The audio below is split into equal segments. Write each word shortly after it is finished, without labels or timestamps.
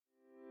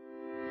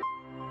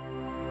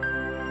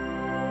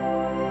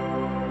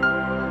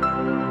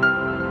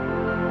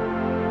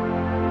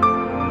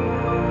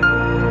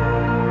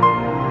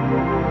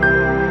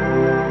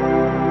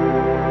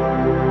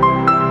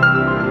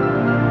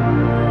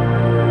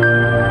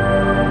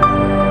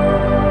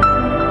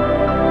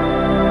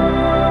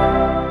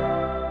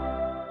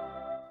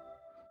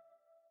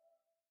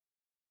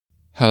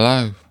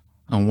Hello,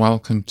 and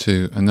welcome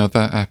to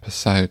another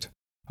episode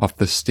of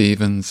the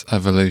Stephen's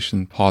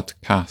Evolution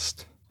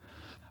podcast.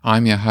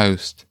 I'm your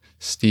host,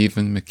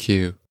 Stephen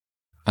McHugh,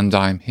 and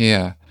I'm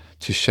here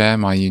to share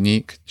my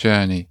unique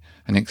journey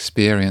and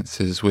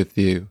experiences with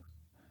you.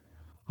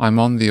 I'm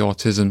on the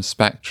autism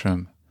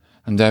spectrum,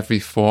 and every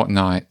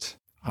fortnight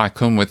I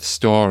come with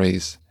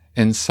stories,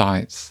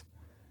 insights,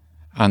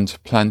 and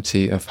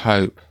plenty of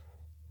hope.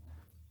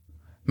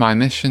 My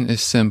mission is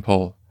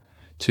simple: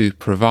 to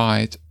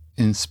provide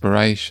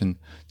inspiration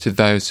to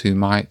those who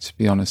might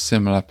be on a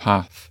similar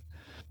path,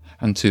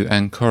 and to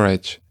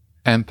encourage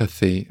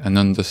empathy and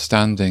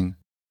understanding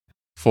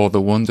for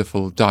the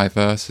wonderful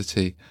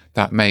diversity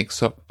that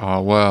makes up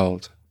our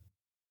world.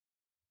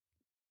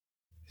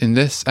 In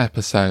this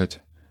episode,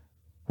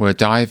 we're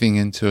diving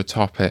into a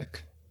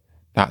topic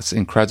that's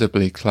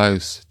incredibly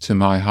close to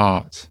my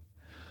heart: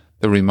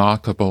 the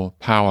remarkable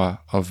power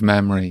of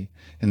memory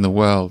in the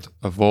world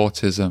of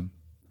autism.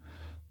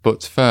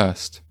 But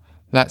first,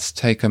 let's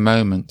take a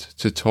moment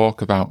to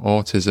talk about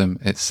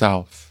autism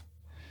itself.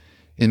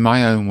 In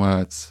my own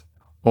words,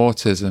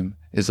 autism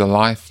is a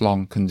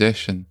lifelong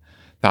condition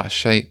that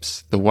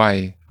shapes the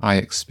way I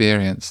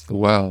experience the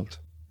world.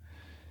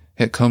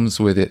 It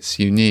comes with its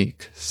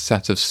unique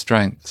set of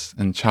strengths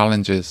and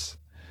challenges,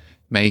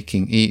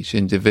 making each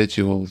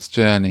individual's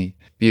journey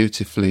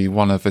beautifully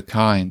one of a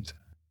kind.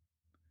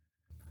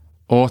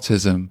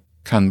 Autism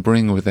can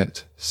bring with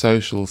it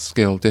social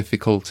skill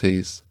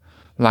difficulties,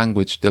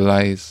 language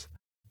delays,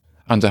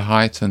 and a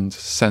heightened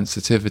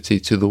sensitivity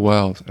to the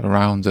world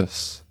around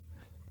us.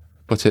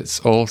 But it's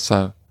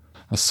also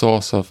a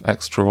source of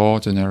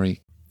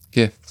extraordinary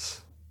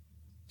gifts.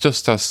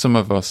 Just as some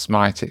of us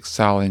might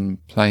excel in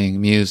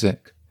playing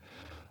music,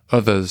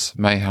 others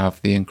may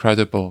have the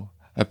incredible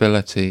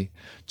ability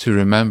to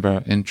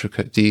remember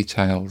intricate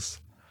details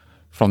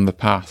from the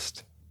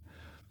past.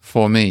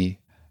 For me,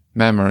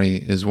 memory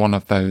is one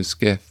of those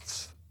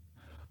gifts.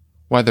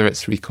 Whether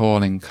it's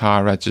recalling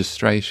car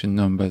registration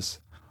numbers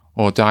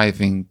or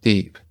diving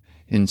deep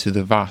into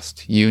the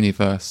vast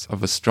universe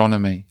of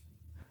astronomy,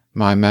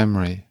 my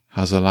memory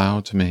has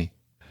allowed me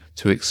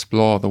to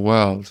explore the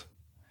world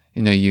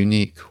in a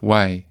unique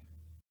way.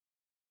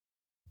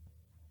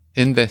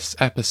 In this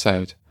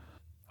episode,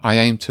 I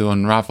aim to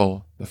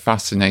unravel the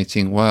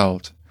fascinating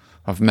world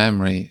of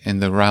memory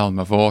in the realm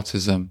of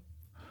autism,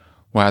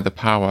 where the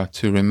power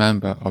to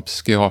remember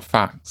obscure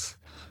facts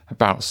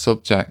about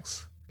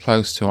subjects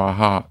close to our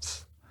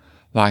hearts,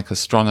 like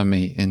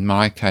astronomy in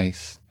my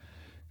case,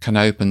 can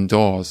open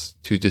doors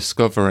to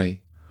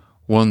discovery,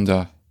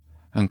 wonder,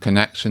 and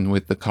connection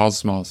with the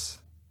cosmos.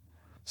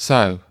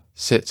 So,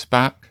 sit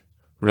back,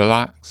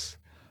 relax,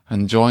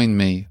 and join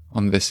me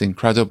on this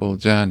incredible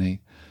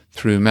journey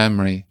through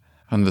memory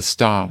and the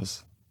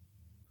stars.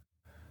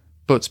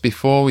 But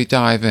before we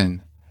dive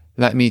in,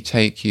 let me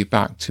take you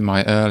back to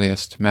my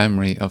earliest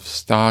memory of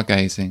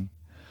stargazing,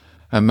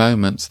 a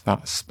moment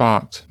that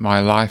sparked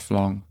my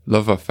lifelong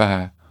love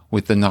affair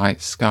with the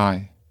night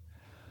sky.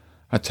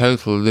 A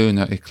total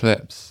lunar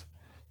eclipse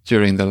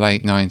during the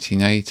late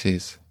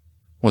 1980s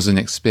was an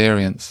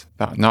experience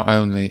that not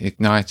only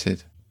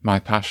ignited my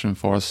passion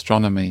for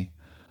astronomy,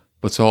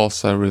 but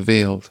also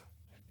revealed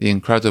the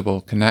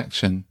incredible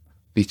connection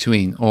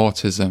between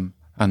autism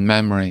and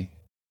memory.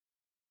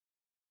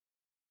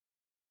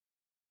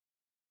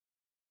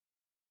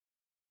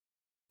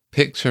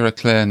 Picture a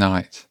clear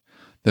night,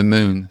 the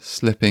moon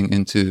slipping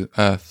into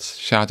Earth's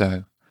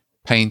shadow,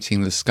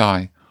 painting the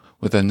sky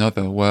with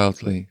another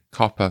worldly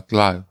copper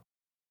glow.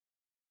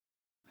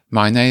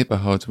 My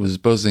neighbourhood was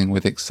buzzing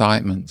with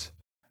excitement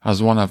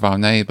as one of our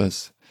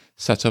neighbours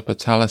set up a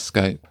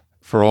telescope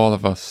for all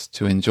of us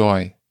to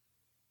enjoy.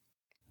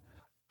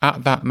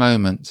 At that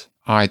moment,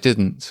 I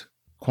didn't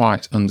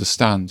quite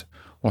understand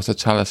what a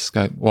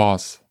telescope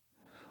was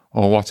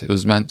or what it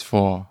was meant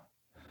for,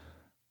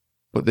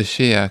 but the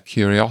sheer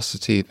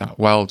curiosity that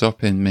welled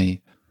up in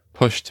me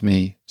pushed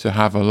me to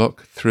have a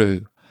look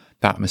through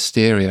that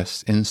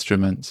mysterious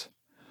instrument.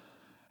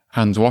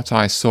 And what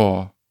I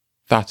saw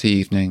that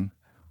evening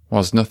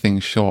was nothing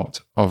short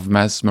of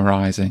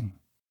mesmerizing.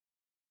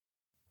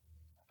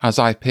 As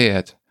I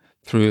peered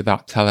through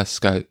that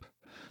telescope,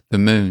 the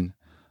moon,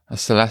 a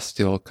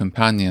celestial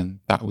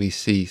companion that we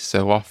see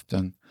so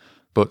often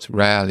but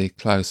rarely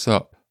close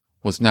up,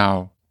 was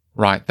now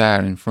right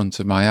there in front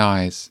of my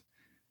eyes,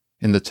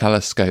 in the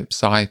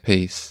telescope's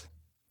eyepiece.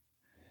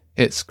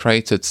 Its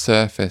cratered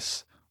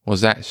surface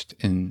was etched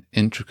in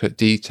intricate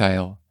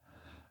detail,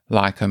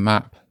 like a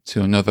map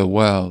to another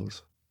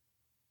world.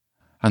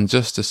 And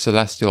just a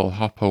celestial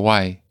hop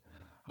away,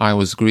 I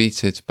was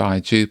greeted by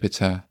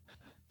Jupiter,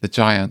 the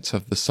giant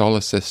of the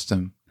solar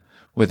system,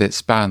 with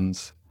its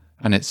bands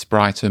and its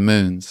brighter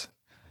moons,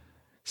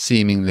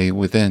 seemingly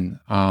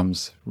within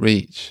arm's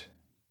reach.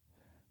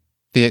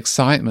 The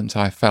excitement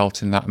I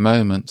felt in that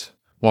moment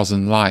was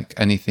unlike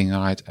anything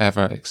I'd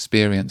ever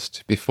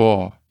experienced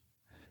before.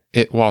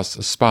 It was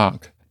a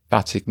spark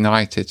that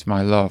ignited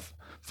my love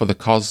for the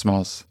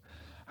cosmos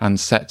and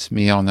set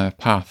me on a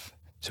path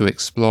to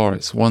explore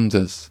its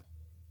wonders.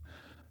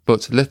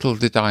 But little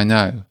did I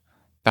know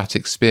that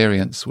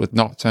experience would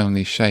not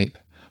only shape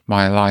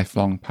my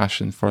lifelong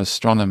passion for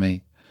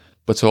astronomy,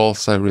 but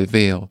also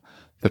reveal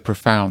the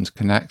profound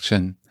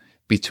connection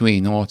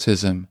between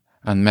autism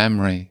and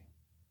memory.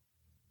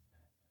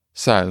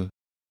 So,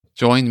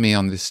 join me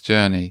on this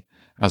journey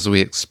as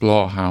we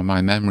explore how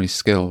my memory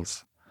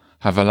skills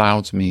have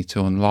allowed me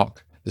to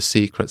unlock the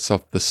secrets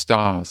of the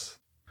stars,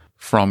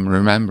 from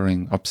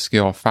remembering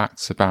obscure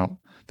facts about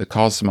the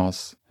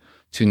cosmos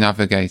to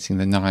navigating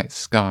the night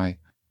sky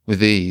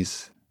with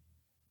ease.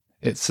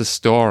 It's a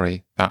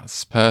story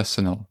that's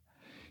personal,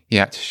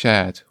 yet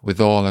shared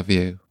with all of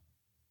you.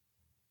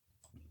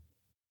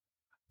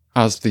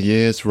 As the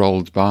years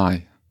rolled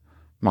by,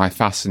 my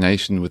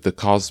fascination with the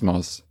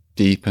cosmos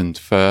deepened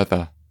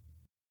further.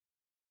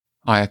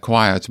 I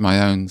acquired my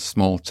own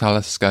small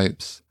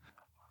telescopes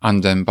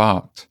and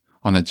embarked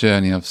on a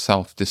journey of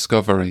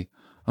self-discovery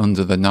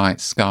under the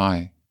night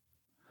sky.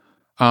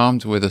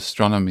 Armed with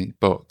astronomy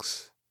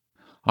books,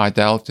 I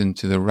delved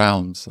into the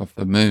realms of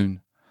the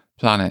moon,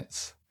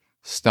 planets,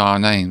 star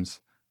names,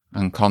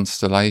 and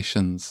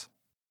constellations.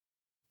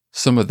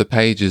 Some of the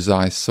pages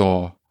I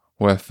saw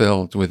were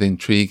filled with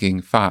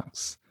intriguing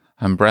facts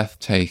and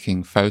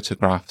breathtaking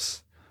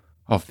photographs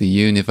of the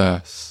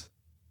universe.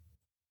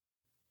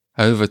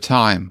 Over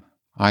time,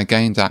 I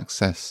gained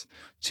access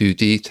to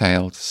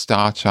detailed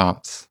star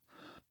charts,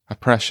 a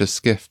precious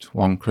gift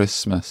one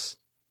Christmas.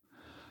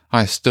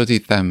 I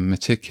studied them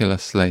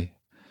meticulously,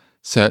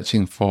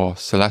 searching for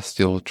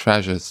celestial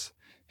treasures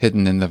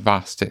hidden in the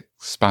vast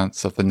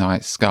expanse of the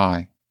night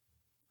sky.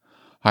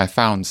 I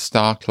found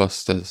star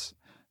clusters,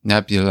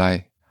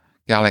 nebulae,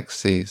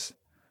 galaxies,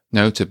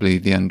 notably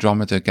the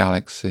Andromeda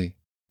Galaxy,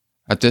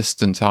 a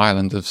distant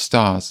island of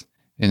stars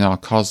in our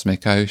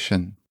cosmic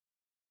ocean.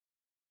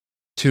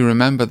 To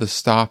remember the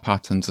star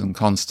patterns and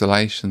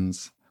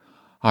constellations,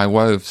 I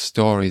wove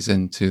stories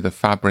into the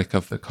fabric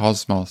of the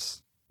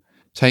cosmos.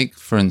 Take,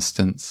 for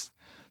instance,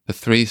 the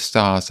 3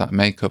 stars that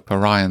make up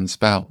Orion's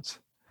belt.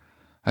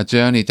 A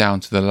journey down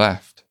to the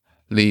left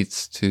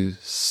leads to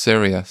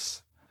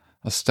Sirius,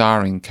 a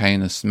star in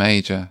Canis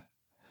Major,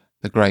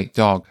 the Great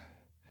Dog.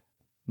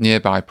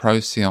 Nearby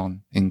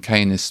Procyon in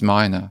Canis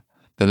Minor,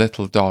 the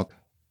Little Dog.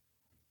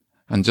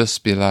 And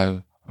just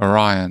below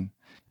Orion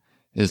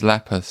is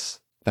Lepus,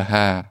 the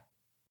Hare,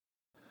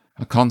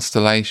 a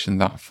constellation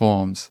that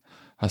forms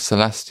a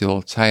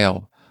celestial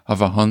tale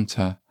of a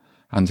hunter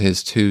and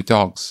his 2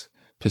 dogs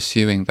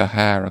pursuing the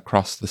hare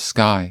across the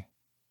sky.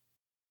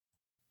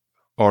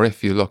 Or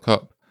if you look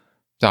up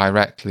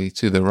directly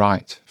to the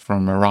right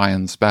from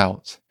Orion's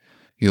belt,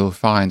 you'll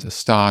find a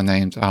star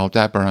named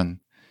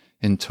Aldebaran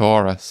in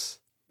Taurus,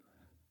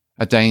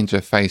 a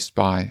danger faced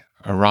by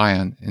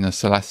Orion in a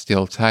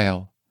celestial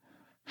tale,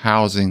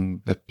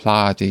 housing the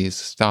Pleiades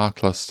star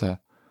cluster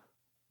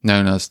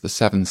known as the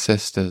 7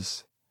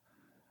 Sisters,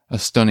 a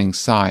stunning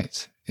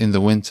sight in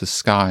the winter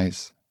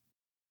skies.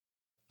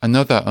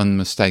 Another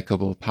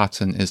unmistakable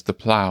pattern is the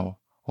Plough,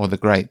 or the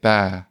Great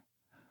Bear,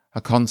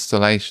 a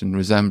constellation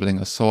resembling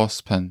a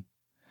saucepan.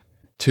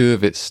 2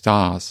 of its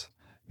stars,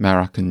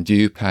 Merak and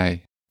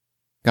Dupay,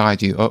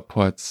 guide you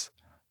upwards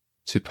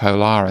to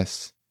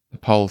Polaris, the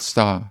pole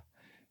star,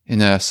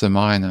 in Ursa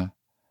Minor,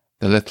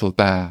 the Little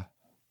Bear.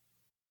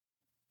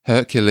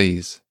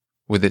 Hercules,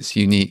 with its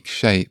unique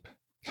shape,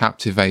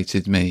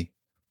 captivated me,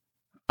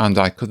 and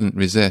I couldn't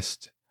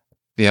resist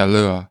the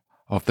allure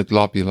of the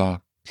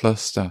globular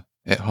cluster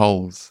it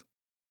holds.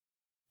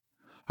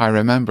 I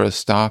remember a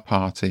star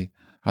party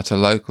at a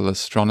local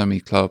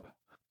astronomy club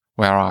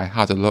where I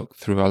had a look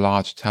through a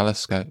large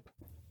telescope,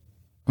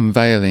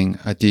 unveiling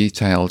a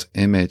detailed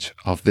image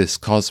of this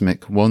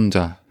cosmic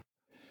wonder.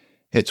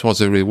 It was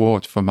a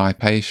reward for my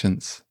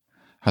patience,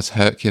 as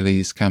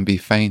Hercules can be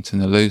faint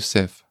and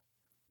elusive.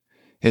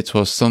 It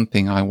was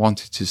something I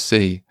wanted to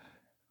see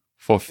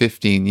for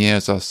 15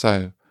 years or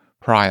so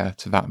prior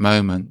to that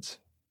moment.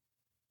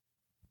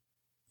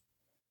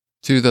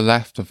 To the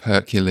left of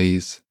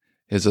Hercules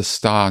is a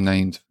star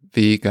named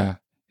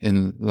Vega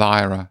in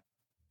Lyra,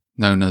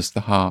 known as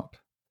the Harp.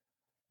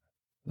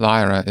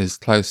 Lyra is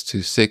close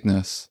to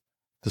Cygnus,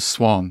 the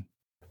Swan,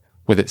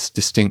 with its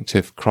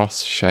distinctive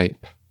cross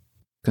shape,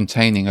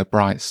 containing a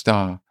bright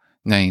star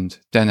named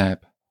Deneb.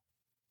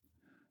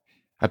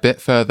 A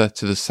bit further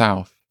to the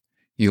south,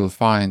 you'll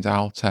find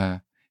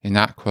Altair in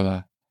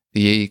Aquila,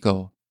 the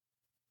Eagle.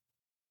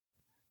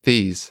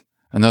 These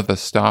and other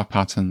star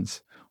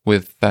patterns,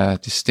 with their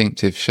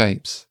distinctive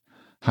shapes,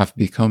 have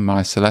become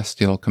my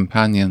celestial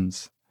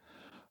companions,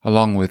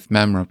 along with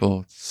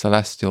memorable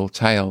celestial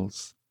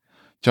tales,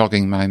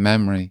 jogging my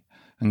memory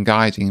and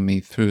guiding me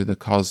through the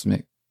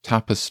cosmic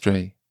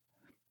tapestry.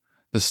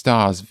 The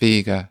stars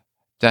Vega,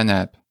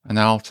 Deneb, and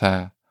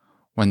Altair,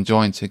 when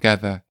joined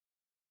together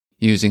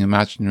using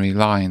imaginary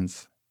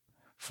lines,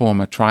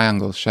 form a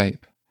triangle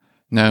shape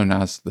known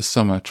as the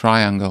Summer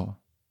Triangle.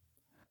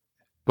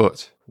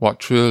 But what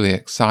truly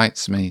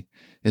excites me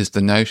is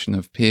the notion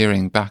of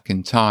peering back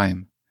in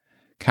time,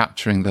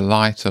 capturing the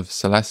light of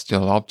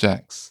celestial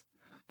objects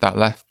that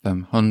left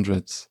them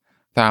hundreds,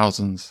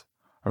 thousands,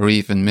 or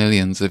even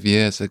millions of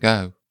years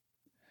ago.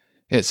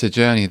 It's a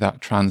journey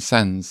that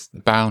transcends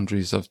the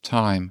boundaries of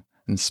time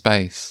and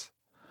space,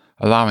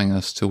 allowing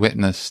us to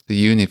witness the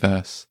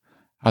universe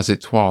as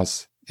it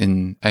was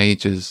in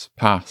ages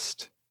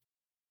past.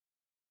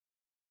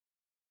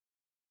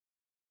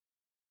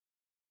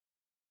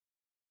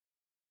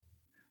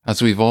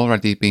 As we've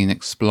already been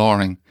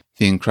exploring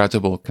the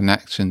incredible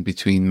connection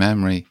between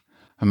memory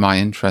and my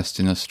interest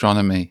in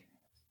astronomy,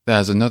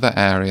 there's another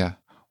area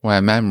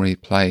where memory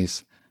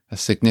plays a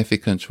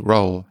significant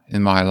role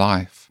in my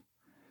life: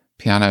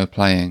 piano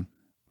playing.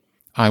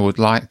 I would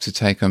like to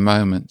take a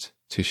moment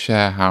to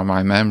share how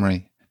my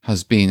memory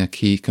has been a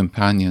key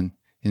companion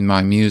in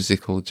my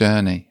musical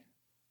journey.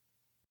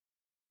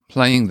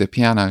 Playing the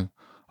piano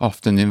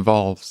often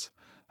involves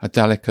a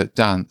delicate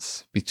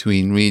dance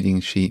between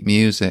reading sheet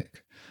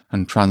music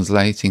and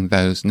translating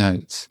those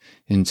notes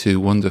into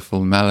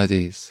wonderful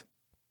melodies.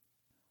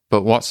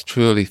 But what's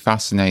truly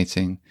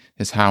fascinating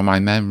is how my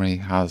memory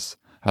has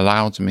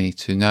allowed me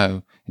to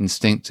know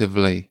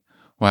instinctively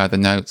where the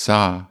notes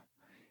are,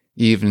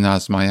 even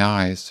as my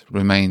eyes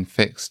remain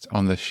fixed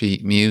on the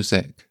sheet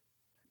music.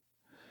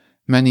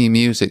 Many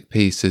music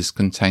pieces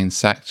contain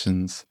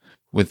sections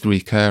with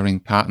recurring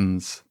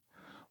patterns,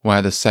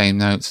 where the same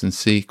notes and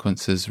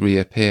sequences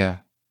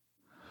reappear.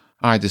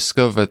 I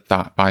discovered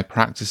that by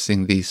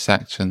practicing these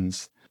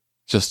sections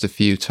just a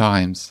few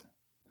times,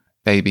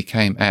 they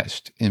became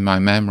etched in my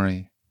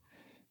memory.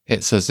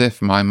 It's as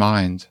if my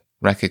mind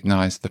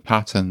recognized the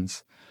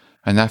patterns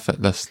and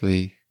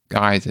effortlessly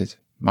guided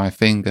my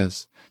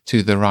fingers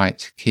to the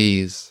right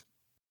keys.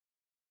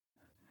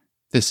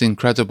 This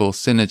incredible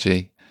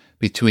synergy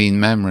between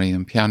memory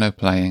and piano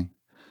playing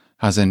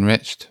has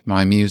enriched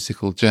my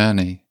musical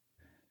journey.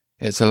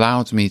 It's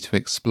allowed me to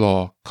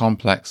explore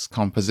complex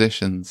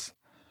compositions,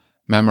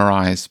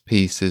 memorize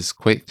pieces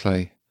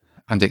quickly,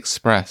 and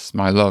express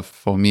my love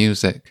for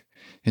music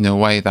in a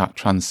way that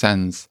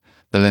transcends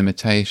the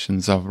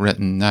limitations of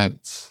written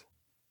notes.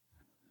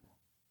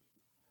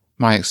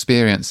 My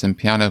experience in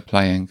piano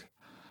playing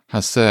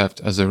has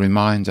served as a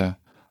reminder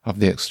of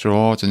the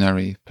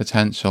extraordinary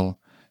potential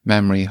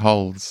memory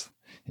holds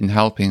in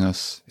helping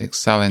us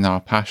excel in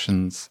our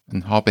passions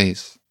and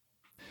hobbies.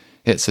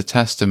 It's a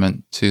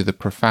testament to the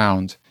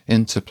profound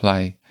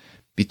interplay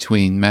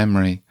between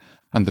memory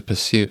and the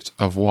pursuit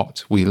of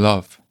what we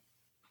love.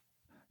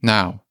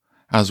 Now,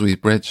 as we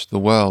bridge the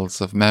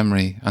worlds of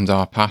memory and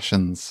our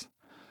passions,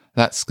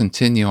 let's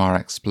continue our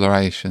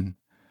exploration.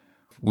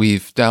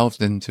 We've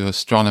delved into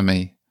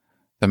astronomy,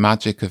 the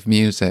magic of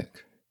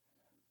music,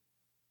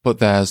 but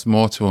there's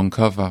more to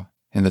uncover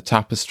in the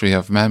tapestry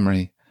of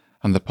memory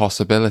and the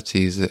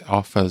possibilities it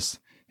offers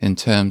in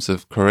terms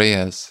of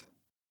careers.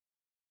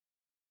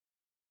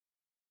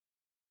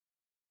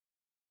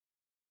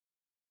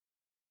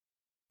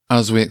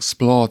 As we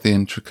explore the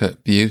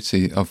intricate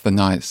beauty of the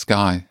night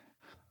sky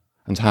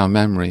and how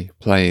memory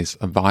plays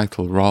a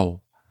vital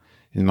role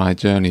in my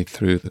journey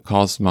through the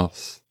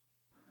cosmos,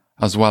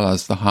 as well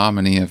as the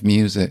harmony of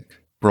music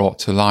brought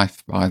to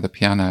life by the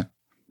piano,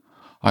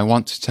 I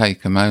want to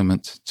take a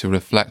moment to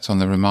reflect on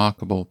the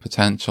remarkable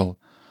potential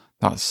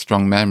that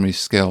strong memory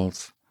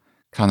skills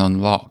can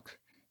unlock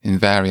in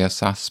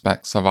various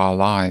aspects of our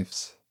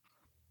lives.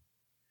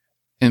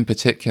 In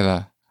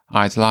particular,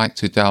 I'd like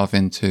to delve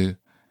into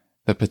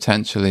the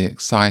potentially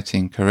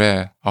exciting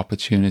career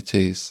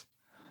opportunities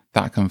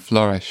that can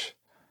flourish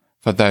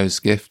for those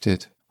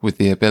gifted with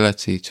the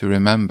ability to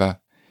remember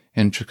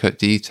intricate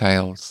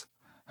details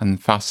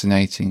and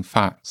fascinating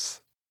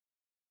facts.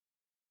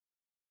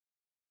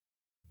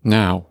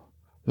 Now,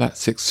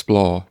 let's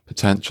explore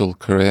potential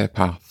career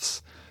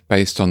paths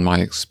based on my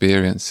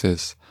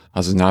experiences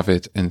as an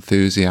avid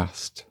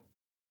enthusiast.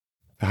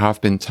 There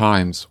have been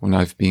times when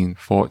I've been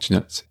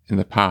fortunate in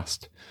the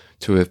past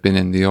to have been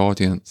in the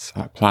audience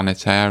at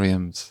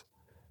planetariums,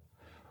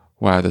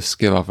 where the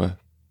skill of a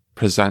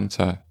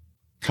presenter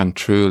can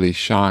truly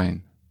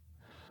shine.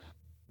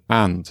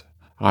 And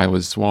I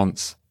was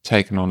once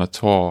taken on a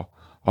tour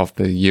of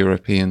the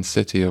European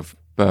city of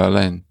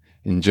Berlin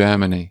in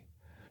Germany,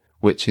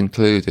 which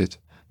included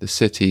the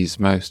city's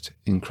most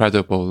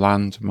incredible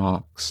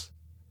landmarks,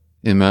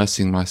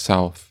 immersing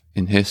myself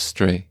in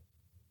history.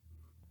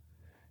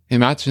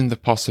 Imagine the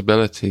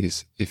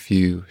possibilities if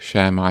you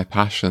share my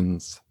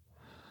passions.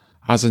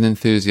 As an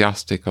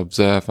enthusiastic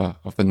observer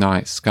of the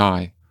night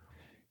sky,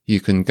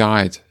 you can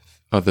guide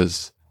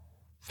others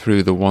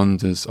through the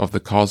wonders of the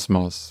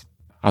cosmos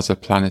as a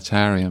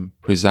planetarium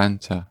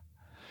presenter,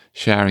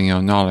 sharing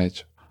your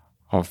knowledge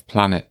of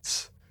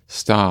planets,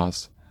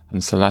 stars,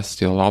 and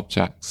celestial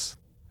objects,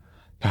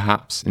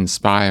 perhaps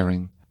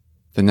inspiring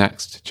the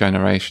next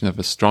generation of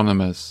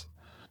astronomers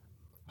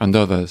and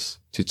others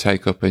to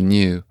take up a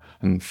new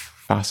and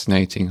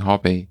fascinating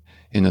hobby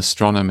in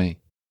astronomy.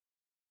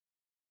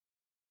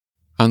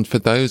 And for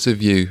those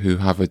of you who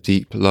have a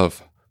deep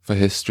love for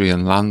history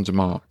and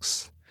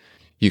landmarks,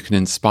 you can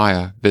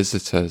inspire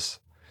visitors,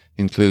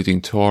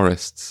 including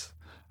tourists,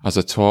 as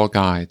a tour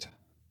guide.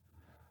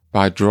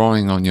 By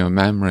drawing on your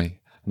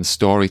memory and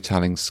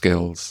storytelling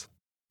skills,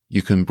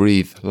 you can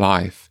breathe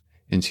life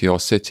into your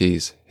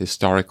city's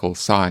historical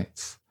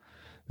sites,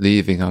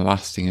 leaving a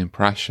lasting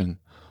impression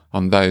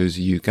on those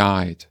you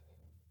guide.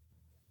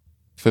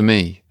 For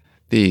me,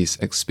 these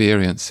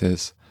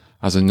experiences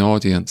as an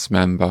audience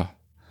member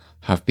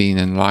have been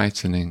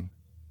enlightening,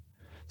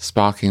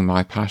 sparking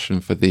my passion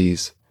for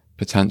these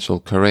potential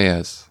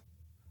careers.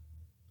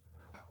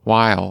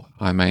 While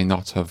I may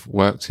not have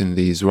worked in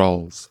these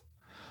roles,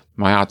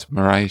 my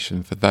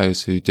admiration for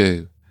those who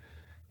do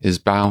is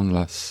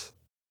boundless.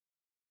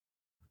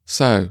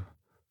 So,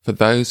 for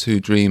those who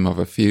dream of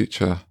a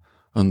future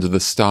under the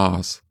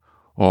stars,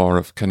 or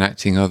of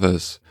connecting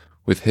others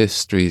with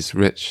history's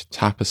rich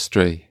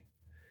tapestry,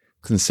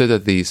 consider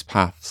these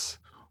paths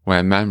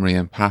where memory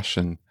and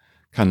passion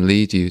can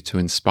lead you to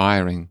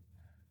inspiring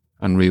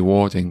and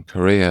rewarding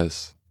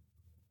careers.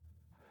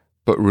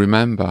 But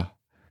remember,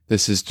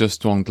 this is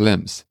just one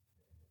glimpse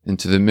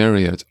into the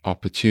myriad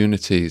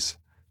opportunities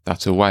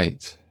that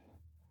await.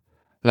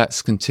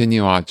 Let's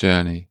continue our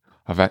journey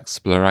of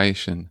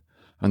exploration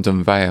and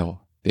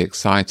unveil the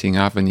exciting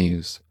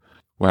avenues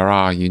where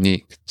our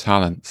unique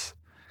talents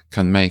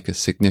can make a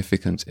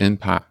significant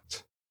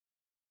impact.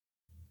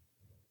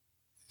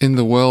 In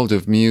the world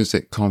of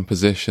music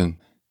composition,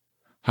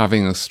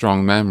 having a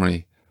strong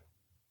memory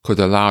could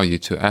allow you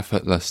to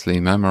effortlessly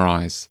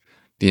memorize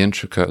the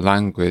intricate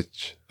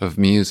language of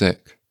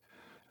music,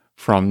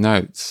 from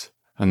notes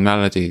and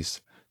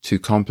melodies to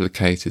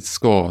complicated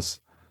scores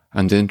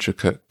and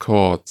intricate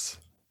chords.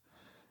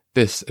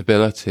 This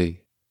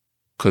ability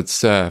could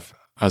serve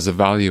as a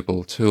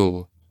valuable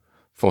tool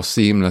for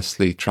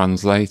seamlessly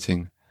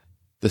translating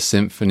the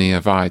symphony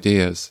of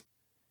ideas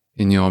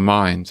in your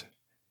mind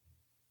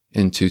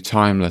into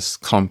timeless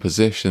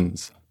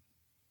compositions.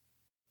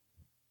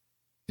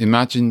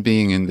 Imagine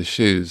being in the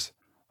shoes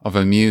of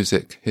a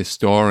music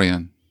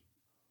historian,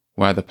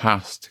 where the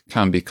past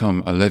can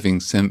become a living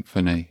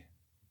symphony.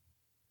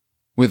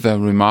 With a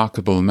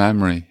remarkable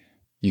memory,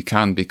 you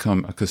can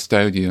become a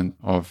custodian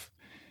of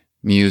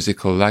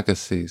musical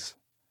legacies,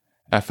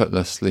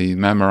 effortlessly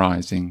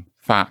memorizing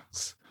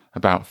facts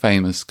about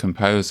famous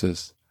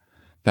composers,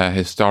 their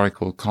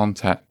historical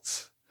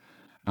contexts,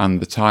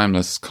 and the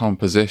timeless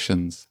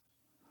compositions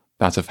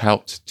that have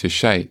helped to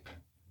shape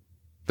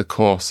the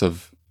course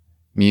of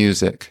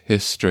music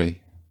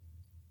history.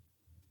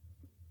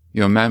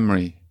 Your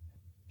memory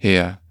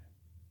here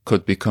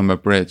could become a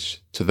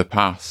bridge to the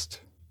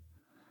past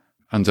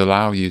and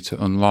allow you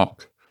to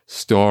unlock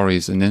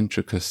stories and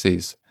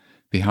intricacies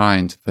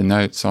behind the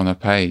notes on a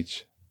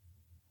page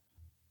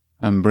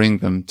and bring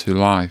them to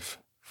life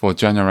for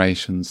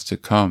generations to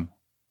come.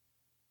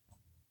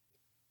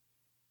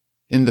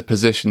 In the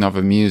position of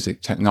a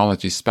music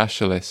technology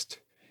specialist,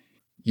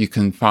 you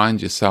can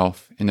find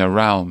yourself in a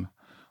realm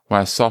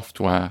where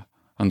software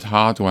and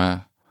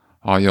hardware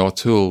are your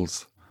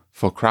tools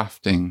for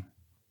crafting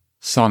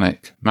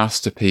sonic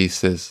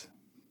masterpieces.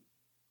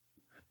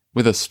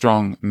 With a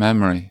strong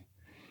memory,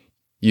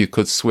 you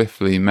could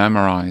swiftly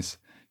memorize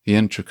the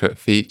intricate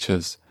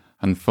features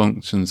and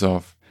functions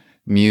of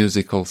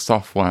musical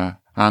software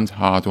and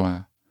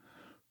hardware,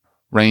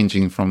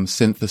 ranging from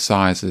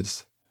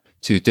synthesizers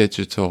to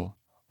digital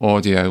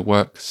audio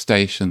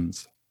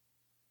workstations.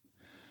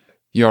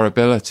 Your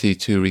ability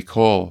to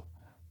recall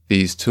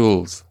these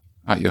tools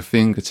at your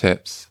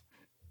fingertips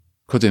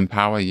could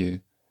empower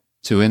you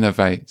to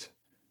innovate,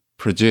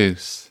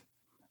 produce,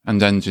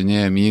 and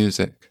engineer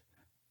music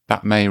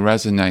that may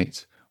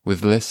resonate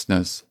with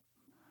listeners,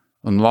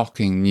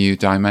 unlocking new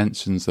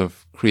dimensions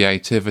of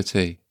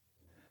creativity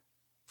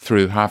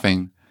through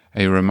having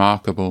a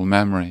remarkable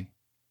memory.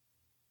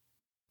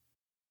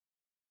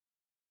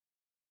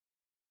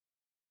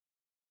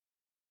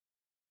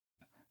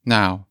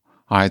 Now,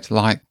 I'd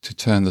like to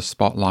turn the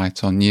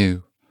spotlight on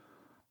you,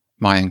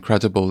 my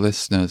incredible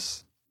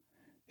listeners.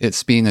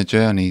 It's been a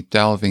journey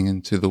delving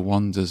into the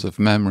wonders of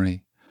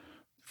memory,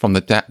 from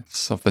the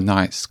depths of the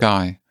night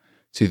sky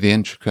to the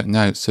intricate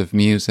notes of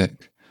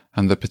music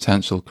and the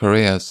potential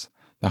careers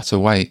that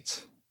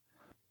await.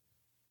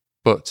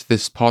 But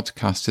this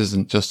podcast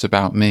isn't just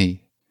about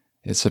me,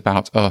 it's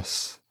about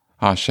us,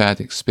 our shared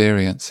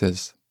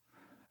experiences,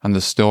 and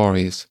the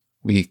stories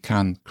we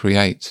can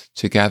create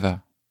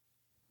together.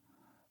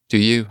 Do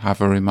you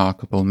have a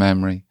remarkable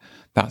memory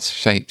that's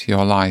shaped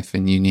your life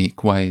in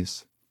unique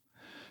ways?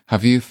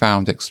 Have you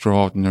found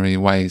extraordinary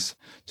ways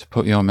to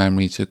put your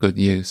memory to good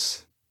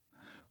use?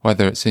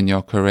 Whether it's in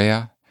your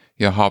career,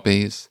 your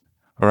hobbies,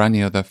 or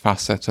any other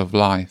facet of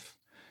life,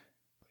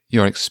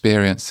 your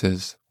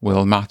experiences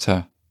will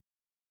matter.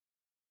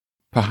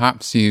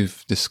 Perhaps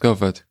you've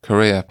discovered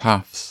career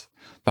paths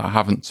that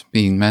haven't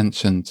been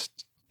mentioned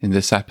in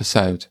this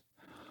episode,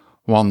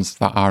 ones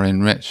that are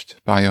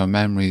enriched by your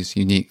memory's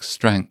unique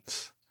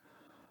strengths.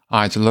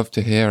 I'd love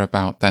to hear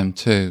about them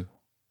too.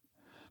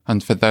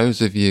 And for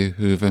those of you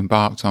who've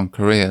embarked on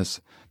careers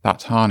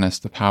that harness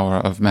the power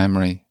of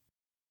memory,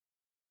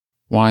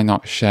 why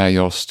not share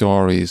your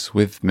stories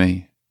with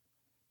me?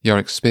 Your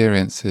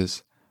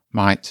experiences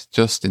might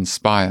just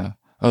inspire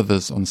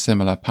others on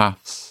similar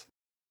paths.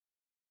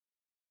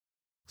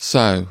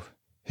 So,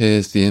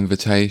 Here's the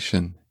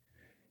invitation.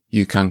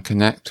 You can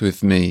connect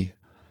with me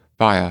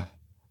via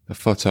the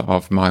footer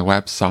of my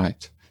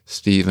website,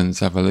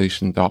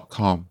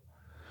 stephensevolution.com,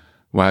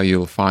 where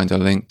you'll find a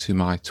link to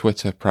my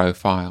Twitter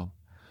profile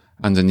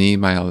and an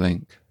email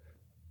link.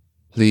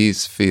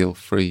 Please feel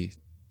free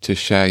to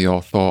share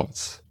your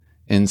thoughts,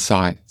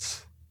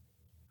 insights,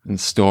 and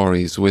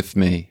stories with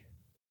me.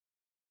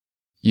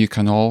 You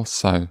can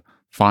also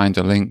find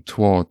a link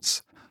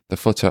towards the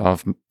footer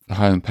of the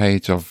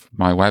homepage of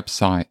my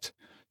website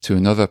to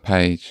another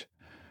page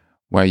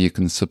where you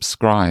can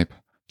subscribe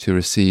to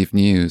receive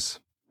news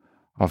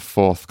of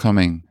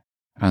forthcoming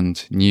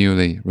and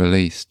newly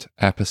released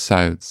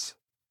episodes.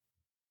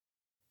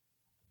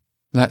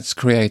 Let's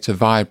create a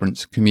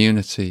vibrant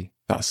community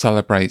that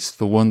celebrates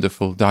the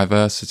wonderful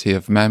diversity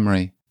of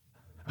memory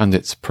and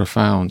its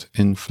profound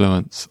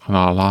influence on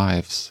our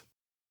lives.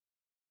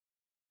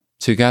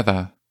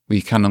 Together,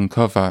 we can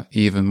uncover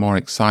even more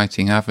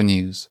exciting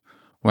avenues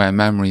where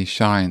memory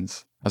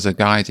shines as a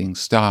guiding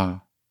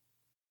star.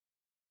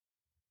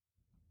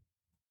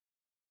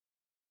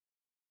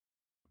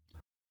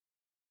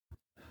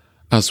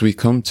 As we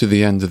come to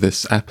the end of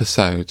this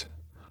episode,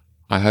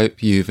 I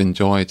hope you've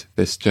enjoyed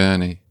this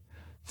journey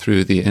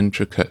through the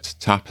intricate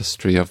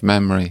tapestry of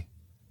memory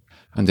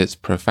and its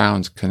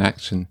profound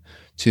connection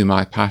to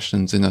my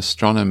passions in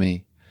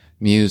astronomy,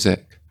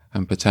 music,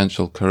 and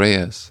potential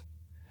careers.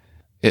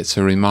 It's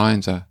a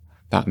reminder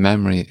that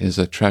memory is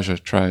a treasure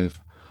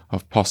trove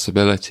of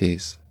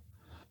possibilities,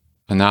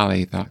 an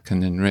ally that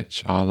can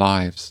enrich our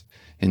lives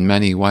in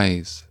many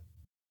ways.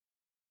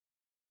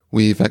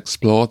 We've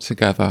explored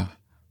together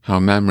how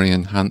memory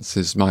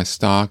enhances my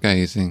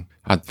stargazing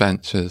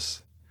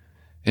adventures,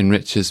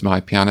 enriches my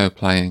piano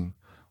playing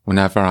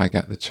whenever I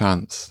get the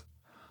chance,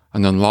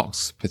 and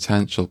unlocks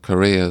potential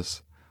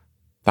careers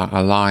that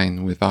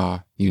align with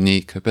our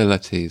unique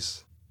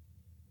abilities.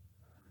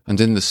 And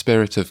in the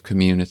spirit of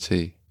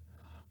community,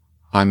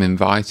 I'm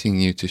inviting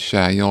you to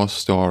share your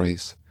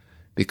stories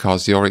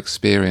because your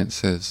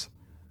experiences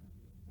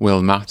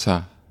will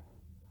matter.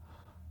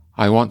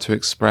 I want to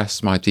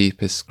express my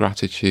deepest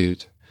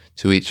gratitude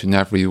to each and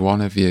every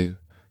one of you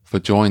for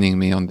joining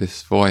me on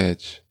this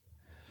voyage.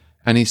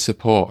 Any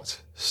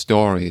support,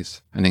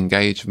 stories, and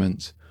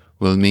engagement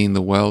will mean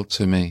the world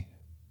to me.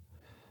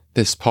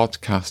 This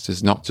podcast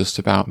is not just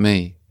about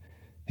me.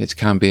 It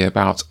can be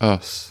about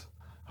us,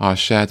 our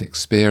shared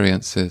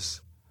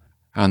experiences,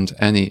 and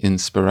any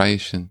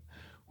inspiration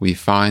we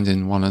find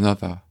in one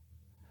another.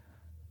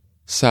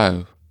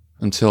 So,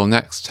 until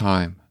next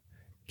time,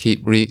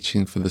 keep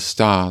reaching for the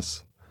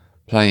stars,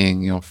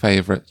 playing your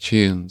favorite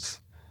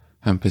tunes,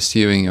 and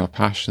pursuing your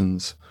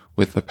passions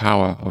with the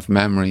power of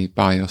memory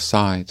by your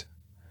side.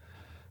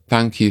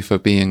 Thank you for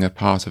being a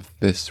part of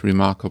this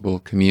remarkable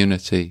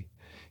community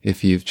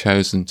if you've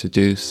chosen to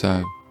do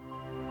so.